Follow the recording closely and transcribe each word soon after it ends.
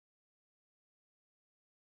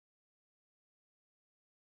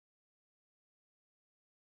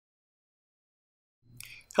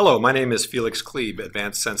Hello, my name is Felix Klebe,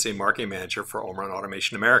 Advanced Sensing Marketing Manager for OMRON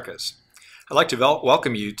Automation Americas. I'd like to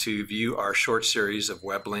welcome you to view our short series of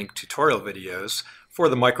Weblink tutorial videos for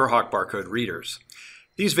the MicroHAWK barcode readers.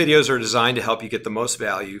 These videos are designed to help you get the most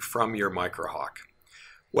value from your MicroHAWK.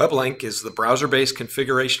 Weblink is the browser-based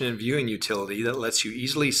configuration and viewing utility that lets you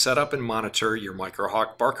easily set up and monitor your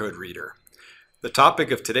MicroHAWK barcode reader. The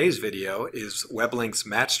topic of today's video is Weblink's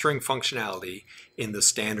match string functionality in the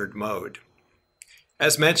standard mode.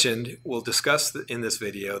 As mentioned, we'll discuss in this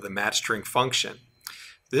video the match string function.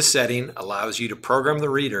 This setting allows you to program the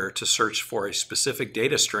reader to search for a specific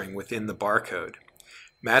data string within the barcode.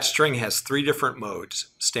 Match string has three different modes: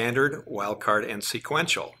 standard, wildcard, and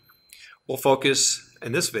sequential. We'll focus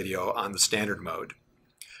in this video on the standard mode.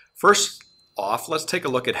 First off, let's take a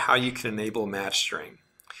look at how you can enable match string.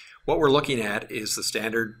 What we're looking at is the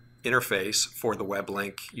standard interface for the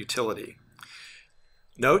Weblink utility.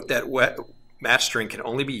 Note that match string can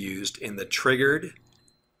only be used in the triggered,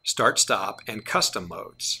 start-stop, and custom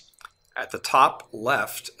modes. At the top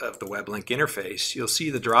left of the Weblink interface, you'll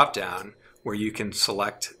see the drop-down where you can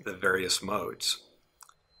select the various modes.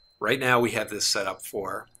 Right now we have this set up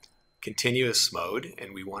for continuous mode,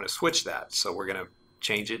 and we want to switch that, so we're going to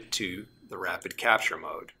change it to the rapid capture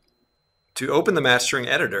mode. To open the match string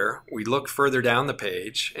editor, we look further down the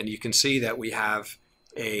page, and you can see that we have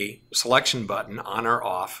a selection button on or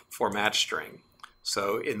off for match string.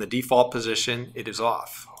 So in the default position, it is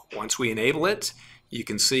off. Once we enable it, you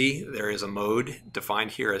can see there is a mode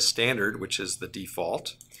defined here as standard, which is the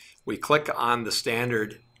default. We click on the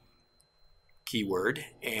standard keyword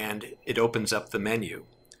and it opens up the menu.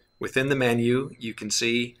 Within the menu, you can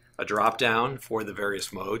see a drop down for the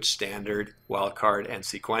various modes: standard, wildcard, and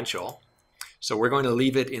sequential. So we're going to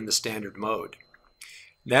leave it in the standard mode.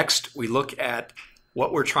 Next, we look at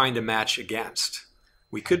what we're trying to match against.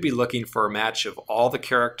 We could be looking for a match of all the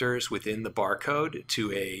characters within the barcode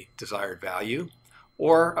to a desired value,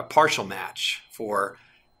 or a partial match for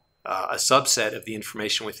a subset of the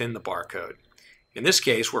information within the barcode. In this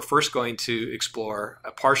case, we're first going to explore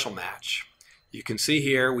a partial match. You can see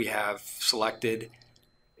here we have selected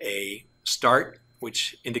a start,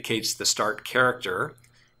 which indicates the start character.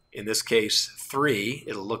 In this case, 3.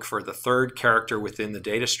 It'll look for the third character within the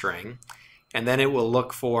data string, and then it will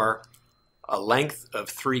look for a length of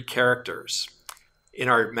 3 characters. In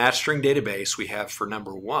our match string database, we have for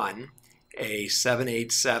number 1 a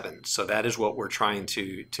 787, so that is what we're trying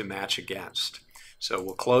to match against. So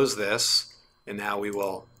we'll close this, and now we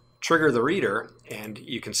will trigger the reader, and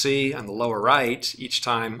you can see on the lower right, each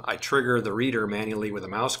time I trigger the reader manually with a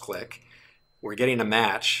mouse click, we're getting a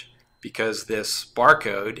match because this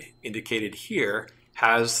barcode indicated here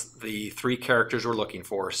has the 3 characters we're looking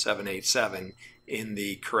for, 787, in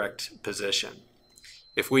the correct position.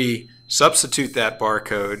 If we substitute that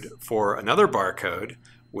barcode for another barcode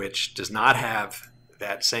which does not have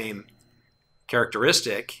that same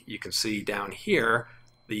characteristic, you can see down here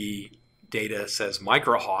the data says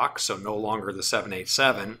MicroHAWK, so no longer the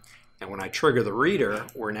 787, and when I trigger the reader,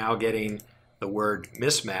 we're now getting the word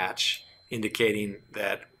mismatch, indicating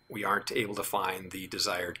that we aren't able to find the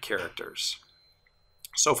desired characters.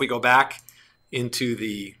 So if we go back into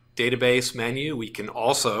the database menu, we can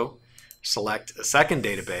also select a second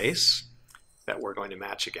database that we're going to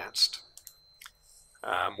match against.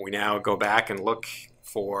 We now go back and look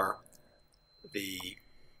for the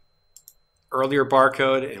earlier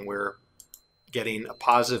barcode, and we're getting a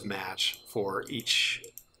positive match for each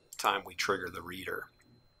time we trigger the reader.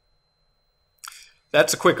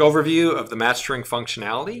 That's a quick overview of the match string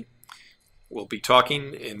functionality. We'll be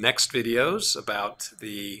talking in next videos about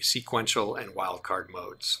the sequential and wildcard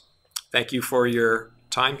modes. Thank you for your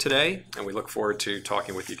time today, and we look forward to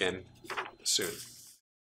talking with you again soon.